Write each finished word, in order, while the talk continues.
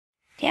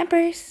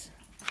Tamper'S.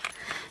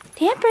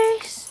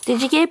 Tamper'S.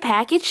 Did you get a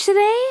package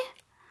today?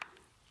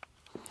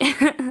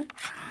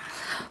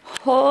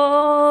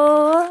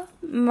 Oh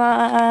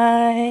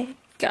my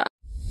god.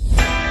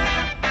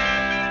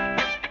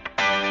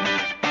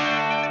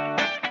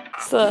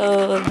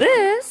 So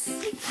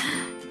this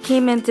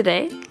came in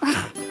today.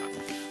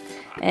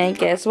 And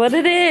guess what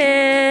it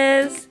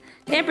is?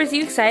 Tamper'S,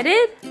 you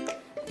excited?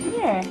 Come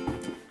here.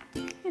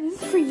 Hey, this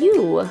is for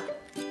you.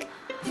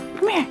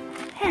 Come here.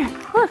 Here,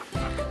 look.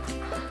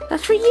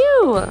 That's for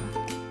you.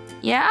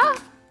 Yeah?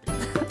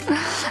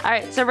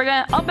 Alright, so we're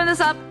gonna open this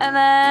up and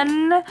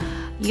then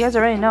you guys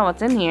already know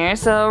what's in here.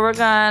 So we're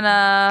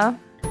gonna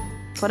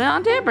put it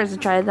on Tamper'S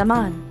and try them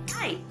on.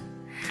 Hi.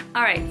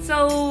 Alright,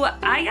 so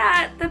I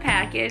got the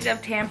package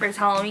of Tamper'S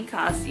Halloween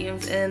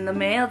costumes in the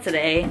mail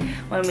today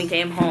when we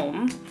came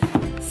home.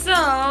 So,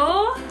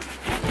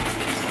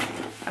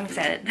 I'm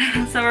excited.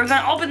 So we're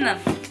gonna open them.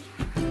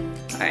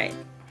 Alright.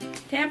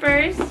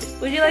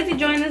 Tamper'S, would you like to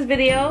join this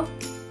video?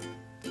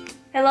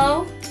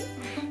 Hello?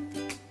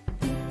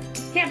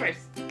 Tamper'S.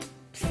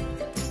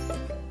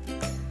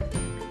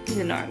 He's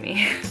ignoring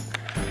me.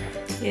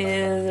 He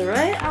is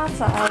right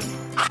outside.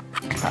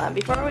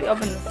 Before we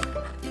open this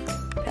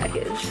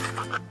package.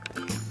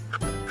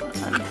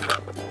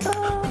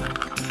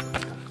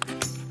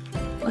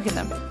 Look at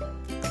them.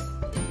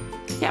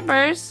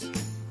 Tamper'S.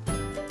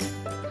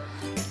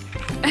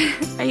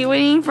 Are you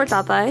waiting for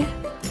Tatai?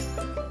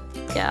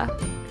 Yeah.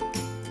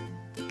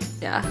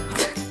 Yeah.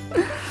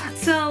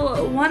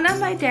 So one of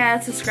my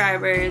dad's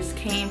subscribers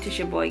came to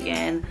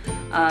Sheboygan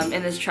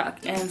in his truck,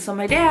 and so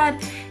my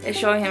dad is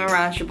showing him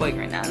around Sheboygan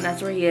right now, and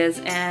that's where he is.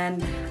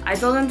 And I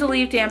told him to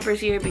leave Tamper'S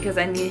here because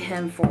I need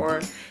him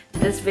for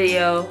this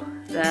video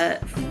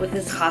with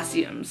his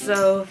costume.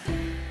 So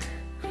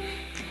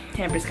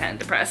Tamper'S kind of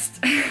depressed.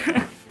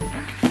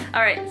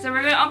 Alright, so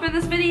we're gonna open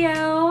this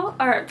video,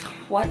 or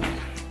what?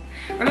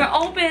 We're gonna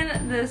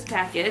open this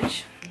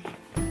package.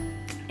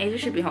 Asia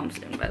should be home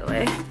soon, by the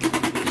way.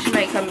 She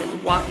might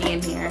come walking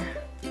in here.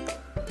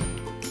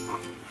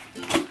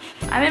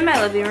 I'm in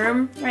my living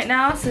room right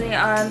now, sitting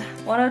on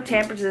one of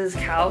Tamper'S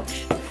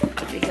couch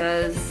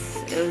because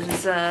it was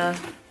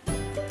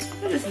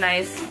just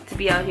nice to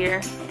be out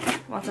here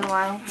once in a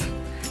while,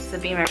 to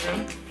be in my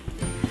room.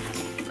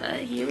 But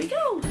here we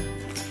go.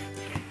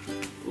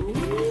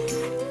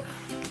 Ooh.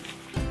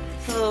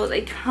 So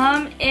they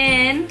come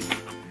in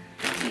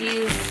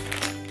these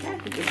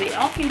packages. They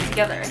all came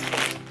together.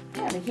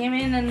 Yeah, they came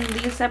in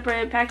these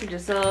separate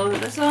packages. So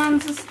this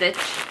one's a Stitch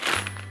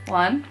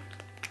one.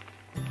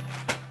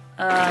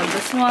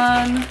 This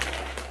one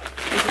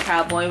is a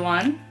cowboy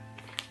one.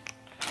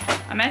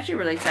 I'm actually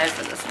really excited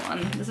for this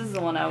one. This is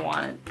the one I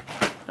wanted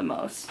the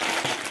most.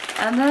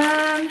 And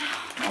then,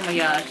 oh my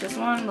gosh, this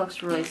one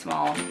looks really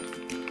small.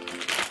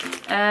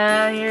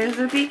 And here's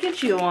the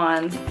Pikachu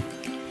one.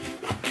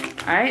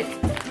 Alright,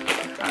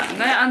 I'm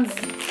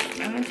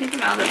gonna take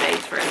them out of the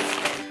bags first.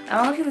 I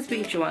want to look at this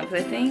Pikachu one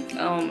because I think,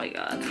 oh my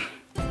god.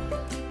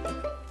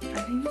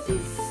 I think this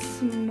is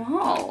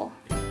small.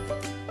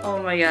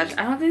 Oh my gosh,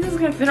 I don't think this is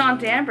gonna fit on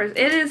Tamper'S.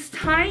 It is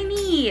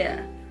tiny.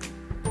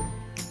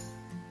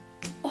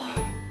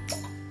 Oh.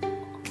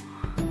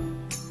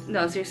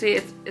 No,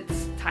 seriously,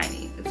 it's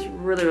tiny. It's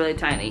really, really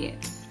tiny.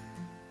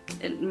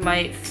 It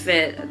might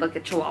fit like a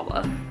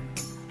Chihuahua.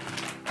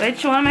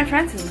 Which one of my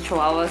friends has a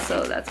Chihuahua,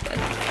 so that's good.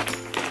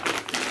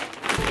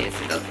 In case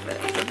it doesn't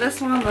fit. But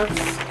this one looks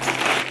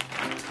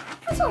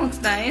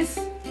nice.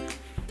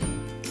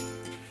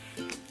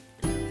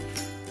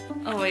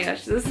 Oh my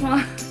gosh, this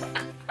one.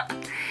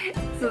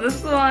 So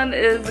this one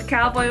is the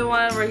cowboy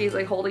one where he's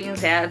like holding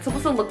his hat. It's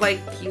supposed to look like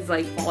he's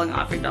like falling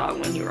off your dog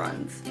when he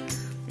runs.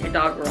 Your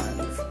dog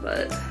runs,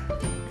 but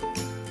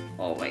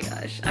oh my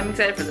gosh. I'm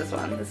excited for this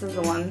one. This is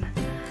the one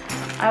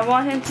I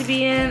want him to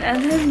be in,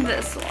 and then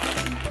this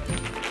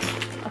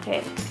one.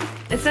 Okay,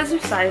 it says their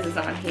sizes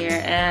on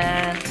here,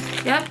 and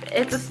yep,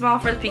 it's a small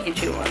for the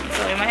Pikachu one.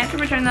 So we might have to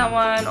return that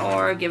one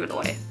or give it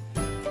away.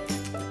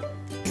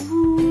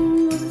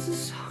 Ooh, this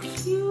is so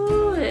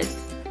cute.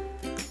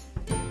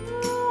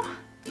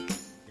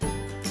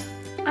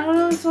 I don't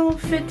know if this one will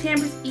fit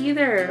Tamper'S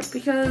either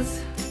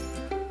because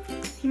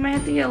he might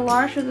have to get a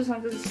large for this one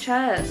because his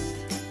chest.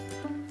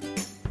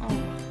 Oh,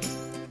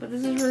 but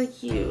this is really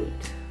cute.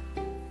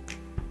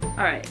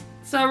 Alright,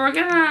 so I'm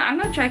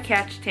gonna try to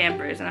catch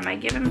Tamper'S and I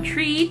might give him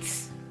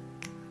treats.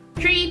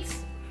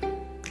 Treats!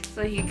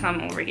 So he can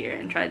come over here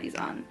and try these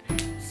on.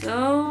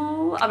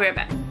 So, I'll be right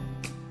back.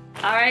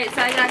 Alright,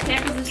 so I got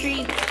Tamper'S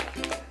treats.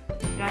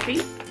 You want a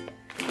treat?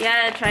 You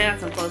gotta try on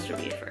some clothes for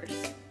me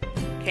first.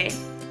 Okay?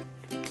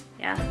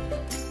 Yeah?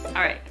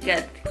 Alright,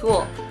 good.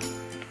 Cool.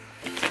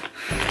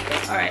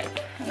 Alright,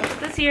 I'm gonna put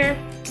this here.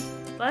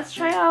 Let's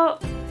try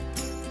out.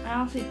 I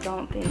honestly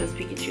don't think this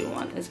Pikachu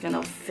one is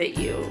gonna fit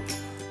you.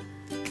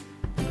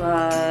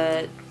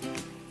 But,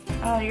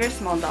 oh, you're a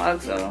small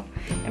dog, so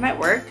it might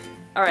work.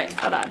 Alright,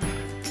 hold on.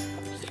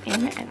 Just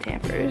aim it at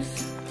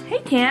Tamper'S. Hey,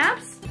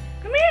 Tamps!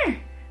 Come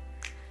here!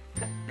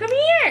 Come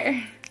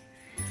here!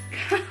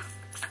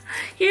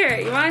 Here,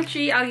 you want a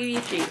treat? I'll give you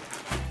a treat.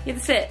 You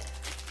have to sit.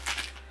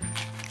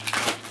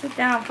 Sit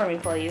down for me,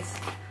 please.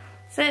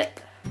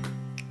 Sit.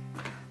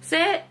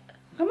 Sit.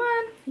 Come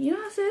on. You know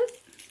how to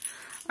sit.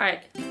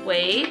 Alright,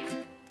 wait.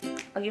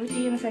 I'll give it to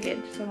you in a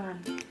second. Just hold on.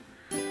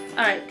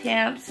 Alright,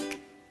 Tamps.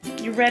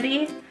 You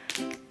ready?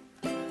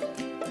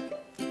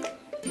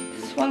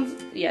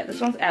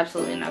 This one's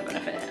absolutely not gonna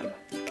fit him.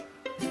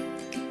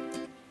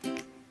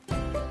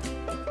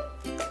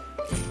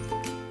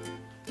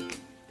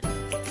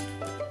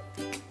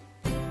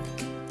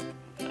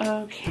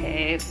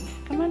 Okay.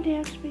 Come on,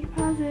 Tamps, be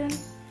pausing.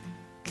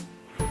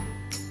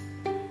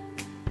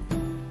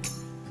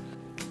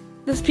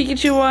 This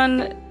Pikachu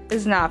one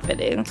is not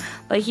fitting.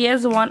 Like, he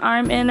has one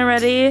arm in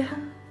already,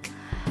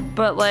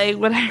 but like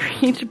when I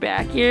reach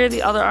back here,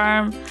 the other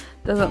arm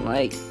doesn't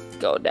like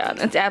go down.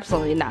 It's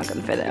absolutely not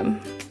gonna fit him.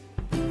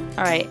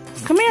 Alright,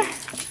 come here.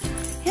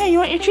 Yeah, you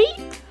want your treat?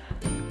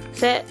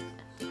 Sit.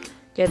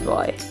 Good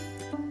boy.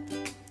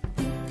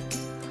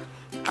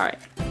 Alright.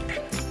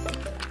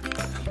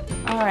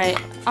 Alright,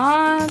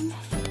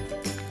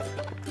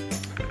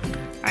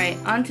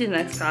 on to the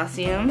next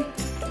costume,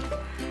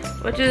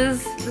 which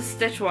is the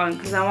Stitch one,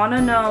 because I want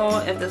to know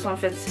if this one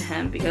fits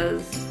him,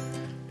 because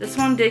this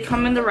one did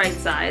come in the right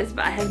size,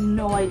 but I have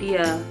no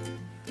idea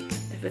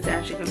if it's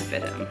actually going to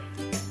fit him.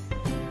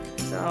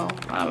 So,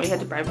 we had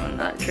to bribe him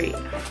a treat.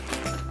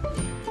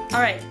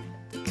 Alright,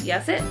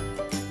 yes it.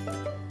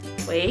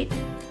 Wait.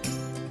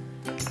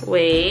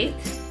 Wait.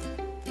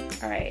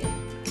 Alright,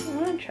 I'm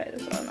going to try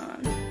this one on.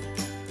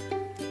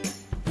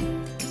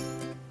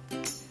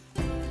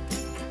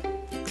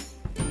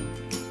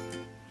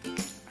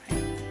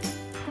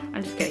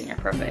 I'm just kidding, you're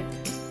perfect.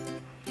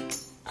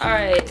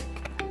 Alright,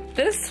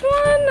 this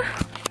one.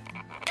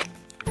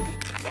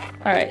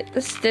 Alright,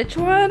 the Stitch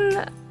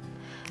one.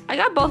 I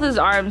got both his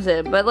arms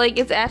in, but like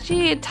it's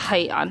actually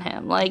tight on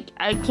him. Like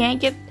I can't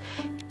get,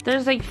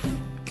 there's like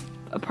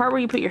a part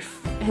where you put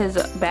his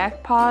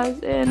back paws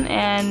in,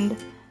 and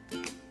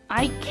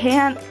I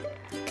can't,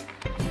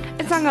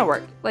 it's not gonna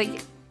work.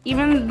 Like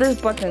even there's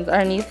buttons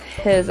underneath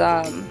his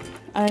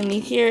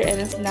underneath here,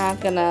 and it's not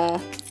gonna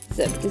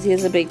zip because he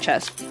has a big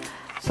chest.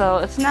 So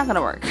it's not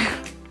gonna work.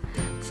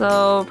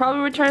 So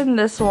probably return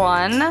this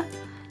one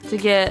to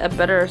get a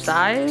better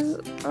size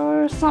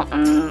or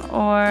something,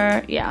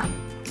 or yeah.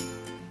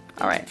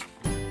 Alright.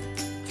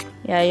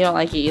 Yeah, you don't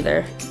like it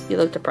either. You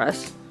look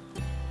depressed.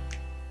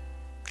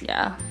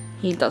 Yeah,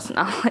 he does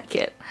not like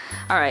it.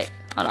 Alright,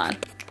 hold on.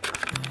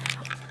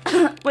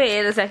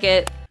 Wait a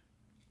second.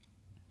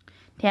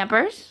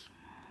 Tamper'S?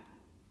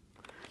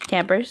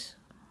 Tamper'S?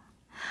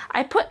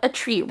 I put a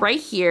treat right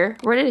here.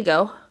 Where did it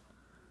go?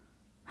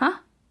 Huh?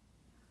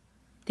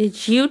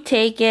 Did you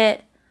take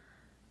it?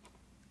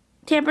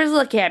 Tamper'S,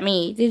 look at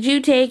me. Did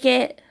you take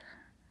it?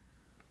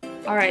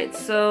 Alright,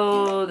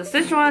 so the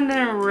Stitch one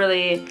didn't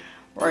really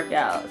work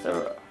out,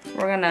 so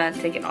we're gonna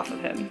take it off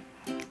of him.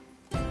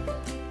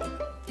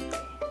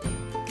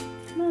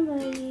 Come on,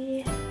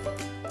 buddy.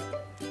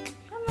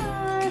 Come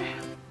on.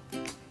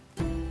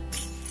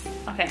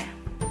 Okay.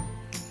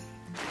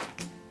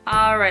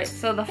 Alright,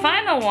 so the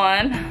final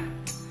one,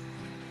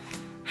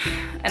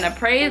 and I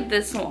pray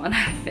this one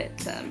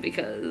fits him,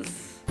 because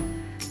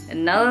if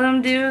none of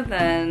them do,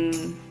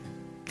 then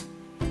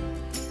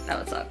that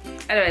would suck.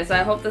 Anyways,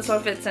 I hope this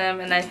one fits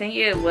him, and I think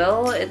it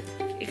will. It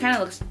kind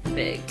of looks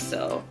big,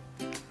 so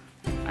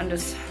I'm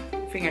just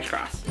fingers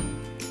crossed.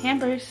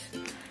 Tamper'S,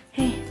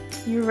 hey,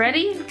 you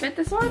ready to fit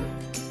this one?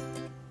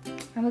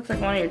 That looks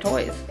like one of your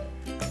toys.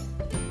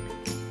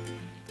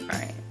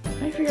 Alright,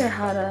 let me figure out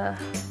how to,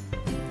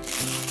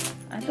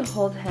 I have to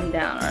hold him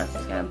down or else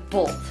he's gonna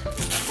bolt.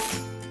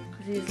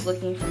 Because he's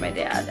looking for my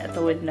dad at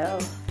the window.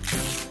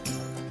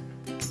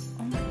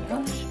 Oh my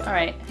gosh,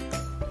 alright.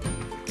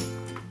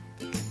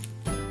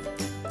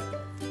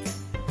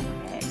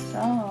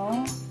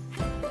 So,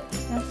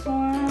 this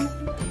one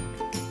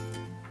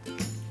is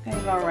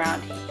gonna go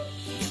around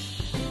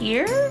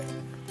here.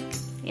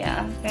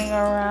 Yeah, it's gonna go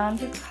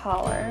around your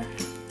collar.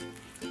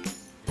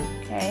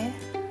 Okay.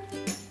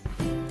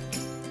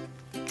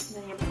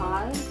 Then your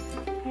paws.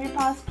 Can your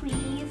paws,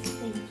 please?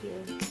 Thank you.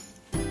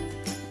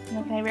 And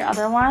then can I have your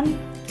other one?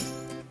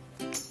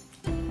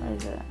 Where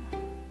is it?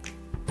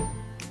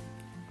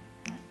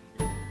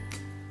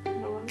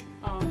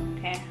 Oh,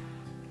 okay.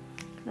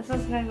 This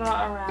is gonna go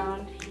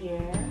around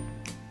here.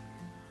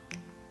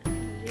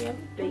 You have a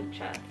big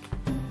chest.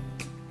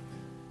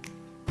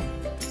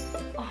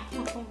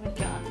 Oh my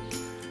gosh.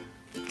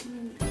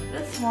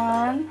 This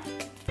one.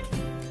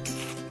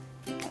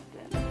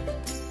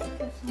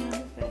 This one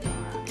is gonna go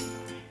around.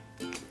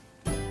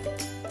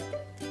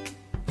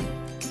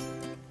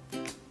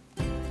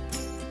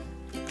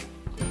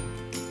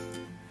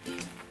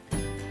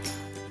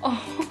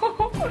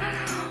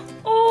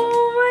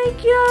 Oh my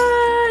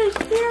gosh,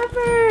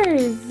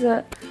 Tamper'S!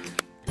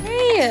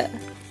 Hey!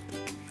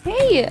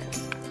 Hey!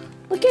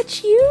 Look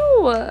at you!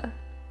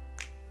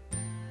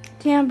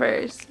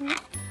 Tamper'S.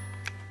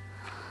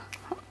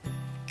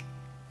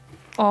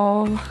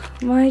 Oh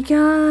my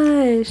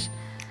gosh.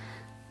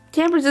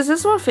 Tamper'S, does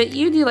this one fit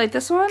you? Do you like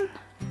this one?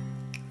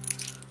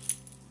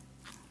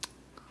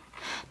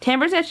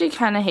 Tamper'S actually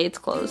kind of hates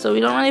clothes, so we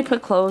don't really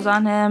put clothes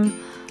on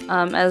him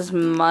as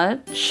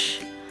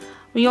much.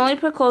 We only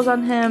put clothes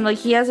on him, like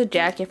he has a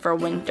jacket for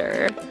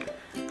winter,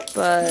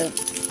 but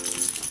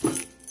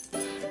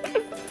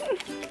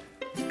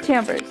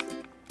Tamper'S.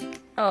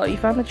 Oh, you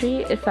found the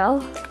tree? It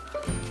fell?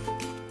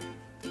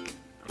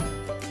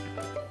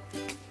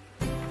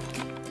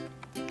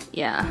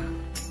 Yeah.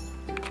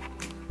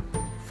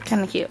 It's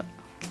kind of cute.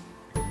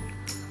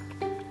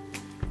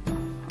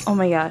 Oh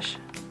my gosh.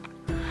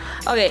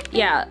 Okay,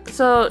 yeah.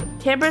 So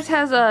Tamper'S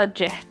has a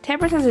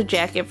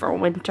jacket for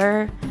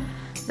winter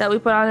that we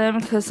put on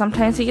him because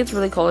sometimes he gets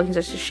really cold and he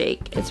starts to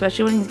shake,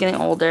 especially when he's getting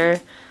older.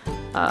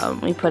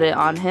 We put it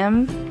on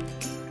him.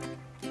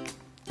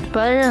 But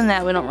other than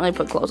that, we don't really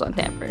put clothes on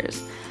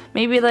Tamper'S.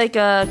 Maybe like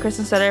a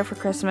Christmas sweater for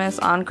Christmas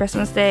on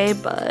Christmas Day,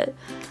 but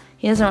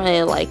he doesn't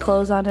really like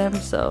clothes on him,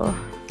 so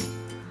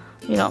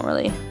we don't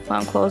really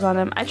put clothes on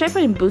him. I tried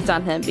putting boots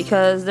on him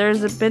because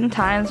there's been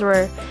times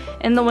where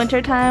in the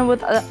winter time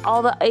with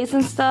all the ice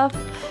and stuff,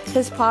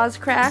 his paws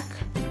crack.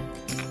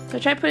 So I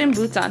tried putting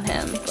boots on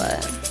him,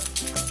 but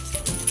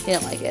he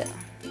didn't like it.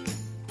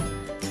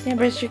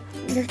 Tamper'S,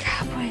 your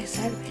cowboy is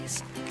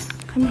sideways.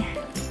 Come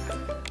here.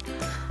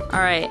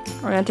 Alright,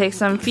 we're gonna take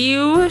some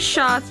few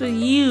shots with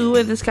you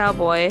and this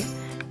cowboy.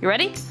 You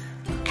ready?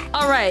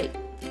 Alright,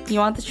 you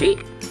want the treat?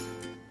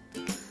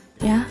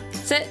 Yeah?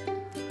 Sit.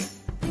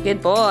 Good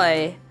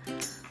boy.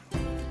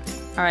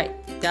 Alright,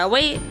 gotta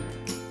wait.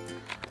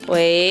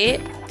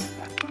 Wait.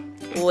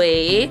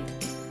 Wait.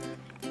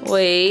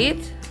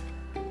 Wait.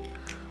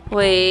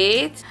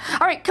 Wait.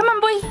 Alright, come on,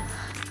 boy.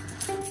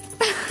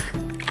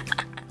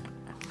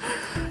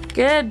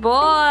 Good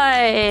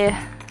boy.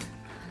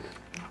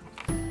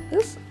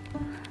 This is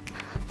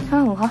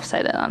kind of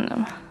lopsided on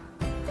him.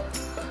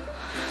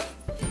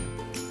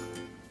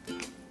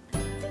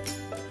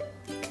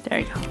 There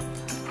you go.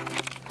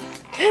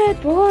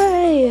 Good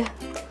boy.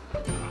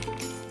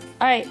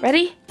 Alright,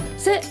 ready?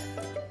 Sit.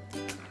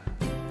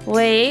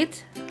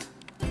 Wait.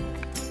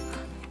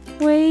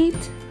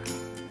 Wait.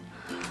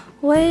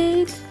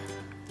 Wait.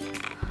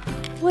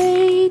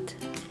 Wait.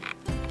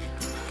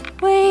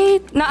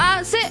 Wait.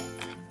 Nah, sit.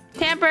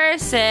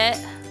 Tamper'S, sit.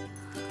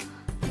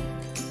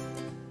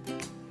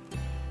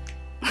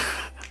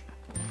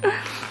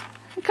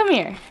 Come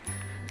here.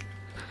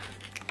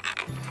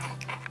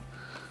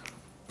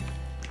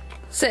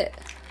 Sit.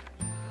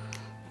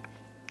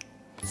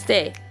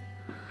 Stay.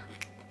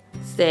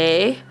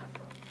 Stay.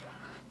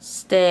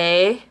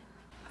 Stay.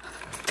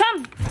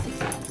 Come.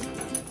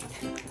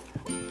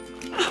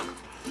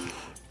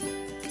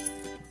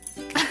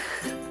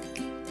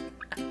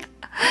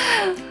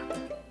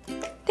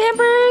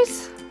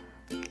 Tamper'S.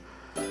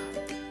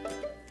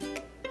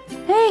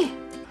 Hey.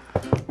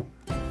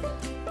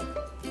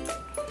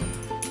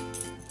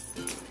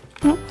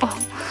 Oh.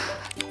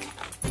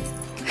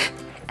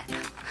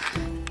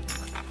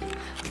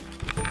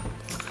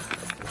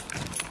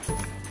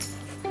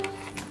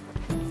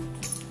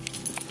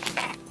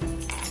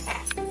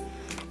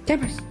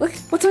 Tamper'S, look,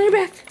 what's on your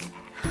back?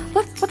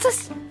 Look, what's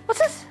this? What's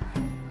this?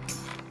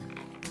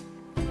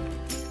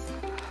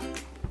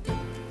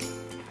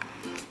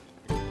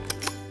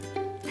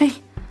 Hey.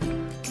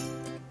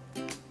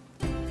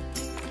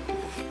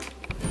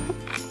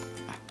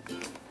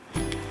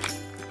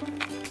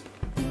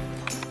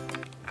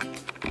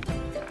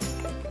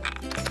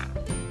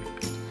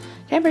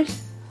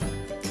 Tamper'S.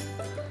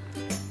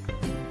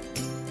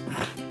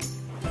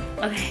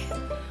 Okay.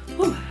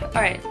 Whew.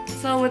 Alright,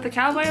 so with the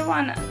cowboy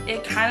one,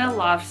 it kind of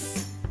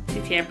lofts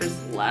to Tamper'S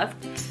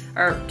left,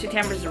 or to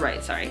Tamper'S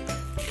right, sorry.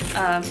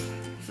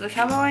 So the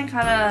cowboy one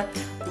kind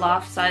of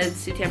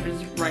lopsides to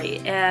Tamper'S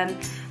right, and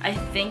I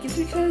think it's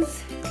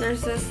because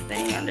there's this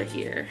thing under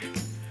here.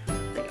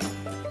 There we go.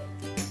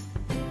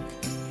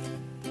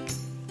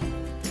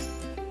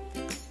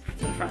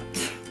 In the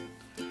front.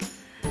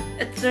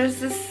 There's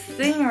this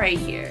thing right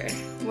here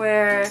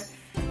where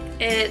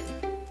it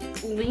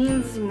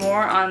leans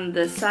more on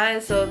this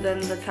side, so then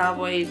the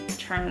cowboy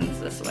turns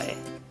this way.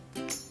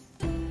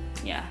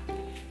 Yeah.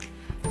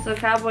 So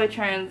cowboy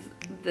turns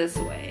this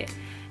way.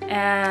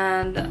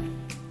 And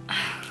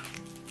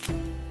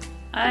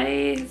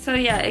so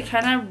yeah, it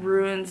kind of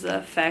ruins the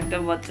effect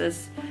of what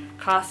this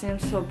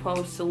costume's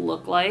supposed to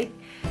look like.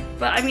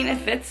 But I mean, it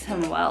fits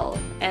him well,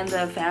 and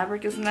the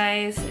fabric is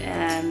nice,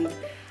 and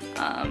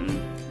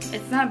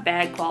it's not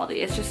bad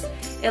quality. It's just,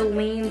 it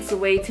leans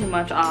way too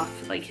much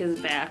off like his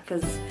back,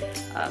 because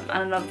I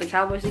don't know if the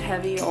cowboy's too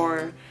heavy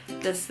or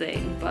this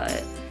thing,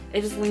 but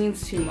it just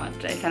leans too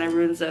much. It kind of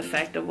ruins the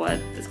effect of what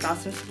this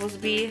costume is supposed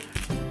to be.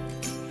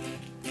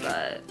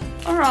 But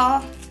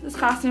overall, this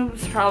costume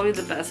was probably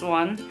the best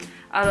one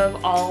out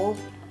of all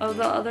of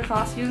the other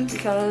costumes,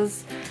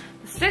 because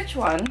the Stitch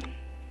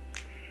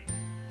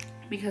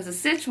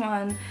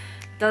one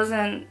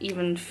doesn't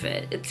even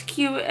fit. It's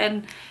cute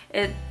and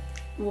it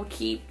will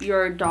keep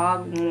your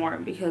dog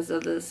warm because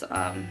of this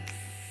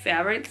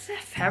fabric.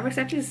 Fabric's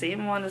actually the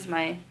same one as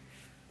my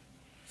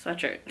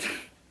sweatshirt.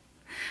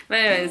 But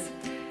anyways,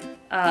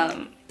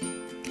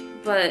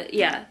 but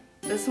yeah,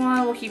 This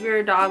one will keep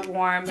your dog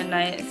warm and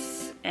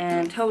nice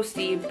and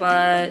toasty,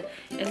 but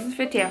it doesn't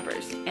fit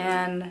Tamper's,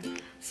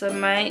 and so I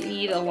might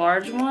need a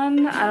large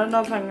one. I don't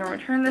know if I'm gonna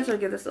return this or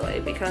give this away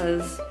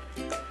because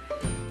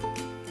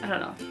I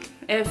don't know.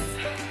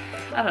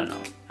 I don't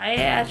know. I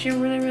actually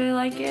really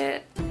like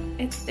it.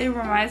 It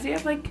reminds me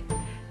of like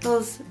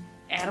those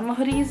animal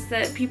hoodies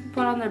that people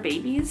put on their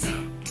babies.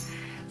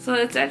 So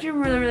it's actually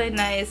really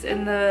nice,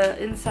 and the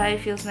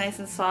inside feels nice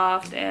and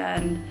soft,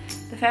 and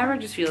the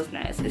fabric just feels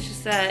nice. It's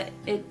just that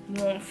it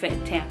won't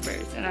fit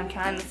Tamper's, and I'm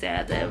kind of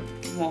sad that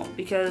it won't,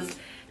 because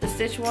the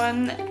stitch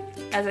one,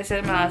 as I said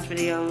in my last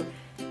video,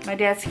 my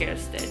dad's scared of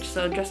stitch,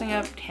 so dressing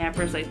up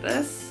Tamper's like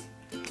this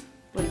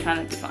would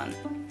kind of be fun.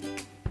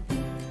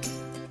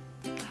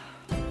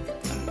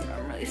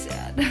 I'm really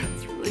sad.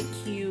 It's really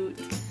cute.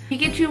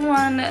 Pikachu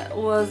one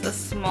was a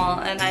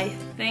small, and I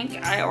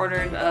think I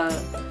ordered a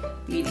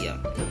medium,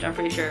 which I'm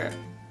pretty sure,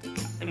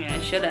 I mean, I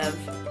should have.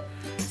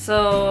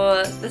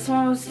 So this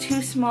one was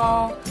too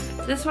small.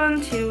 This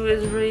one too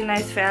is really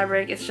nice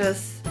fabric. It's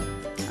just, I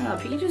don't know,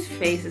 Pikachu's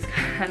face is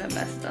kind of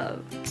messed up.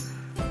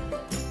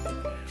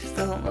 It just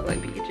doesn't look like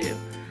Pikachu.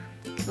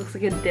 It looks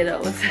like a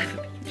ditto instead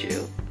of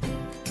Pikachu.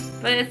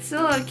 But it's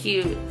still a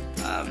cute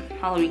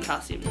Halloween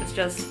costume. It's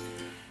just,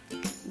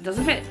 it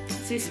doesn't fit.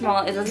 It's too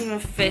small. It doesn't even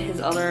fit his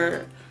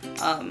other,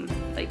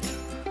 like,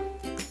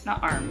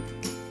 not arm,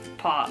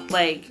 paw,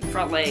 leg,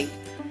 front leg.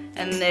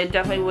 And they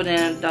definitely wouldn't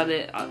have done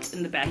it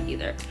in the back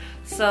either.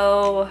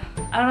 So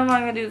I don't know what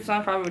I'm gonna do with this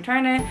one. Probably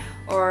return it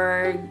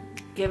or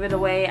give it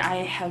away. I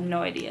have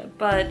no idea,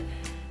 but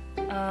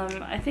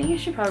I think you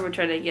should probably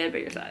return it and get a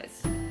bigger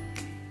size.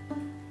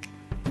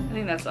 I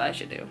think that's what I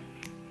should do.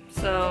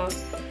 So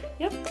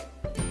yep,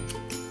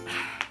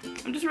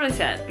 I'm just really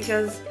sad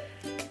because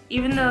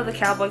even though the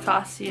cowboy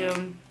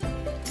costume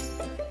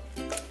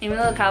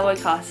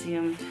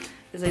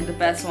is like the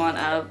best one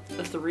out of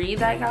the 3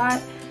 that I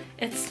got,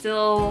 it's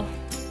still,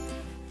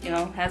 you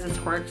know, has its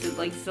quirks. It's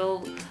like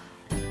still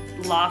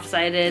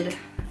lopsided.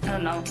 I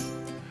don't know.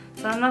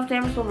 So I don't know if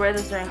Tamper's will wear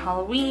this during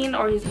Halloween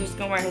or he's just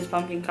gonna wear his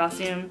pumpkin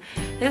costume.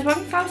 His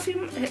pumpkin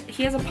costume,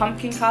 he has a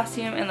pumpkin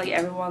costume, and like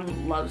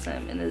everyone loves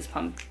him in his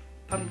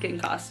pumpkin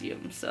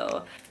costume.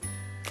 So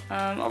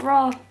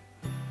overall,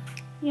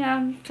 yeah,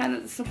 I'm kind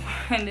of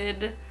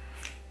disappointed.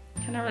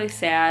 Kind of really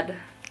sad.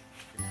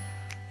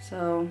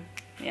 So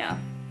yeah.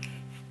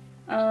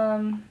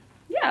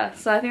 Yeah,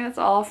 so I think that's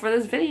all for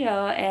this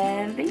video,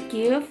 and thank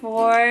you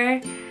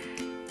for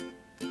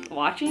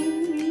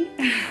watching me.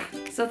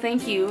 So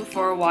thank you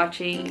for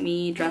watching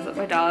me dress up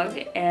my dog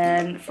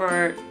and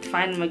for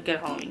finding a good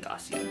Halloween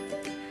costume.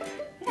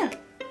 Yeah,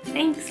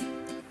 thanks.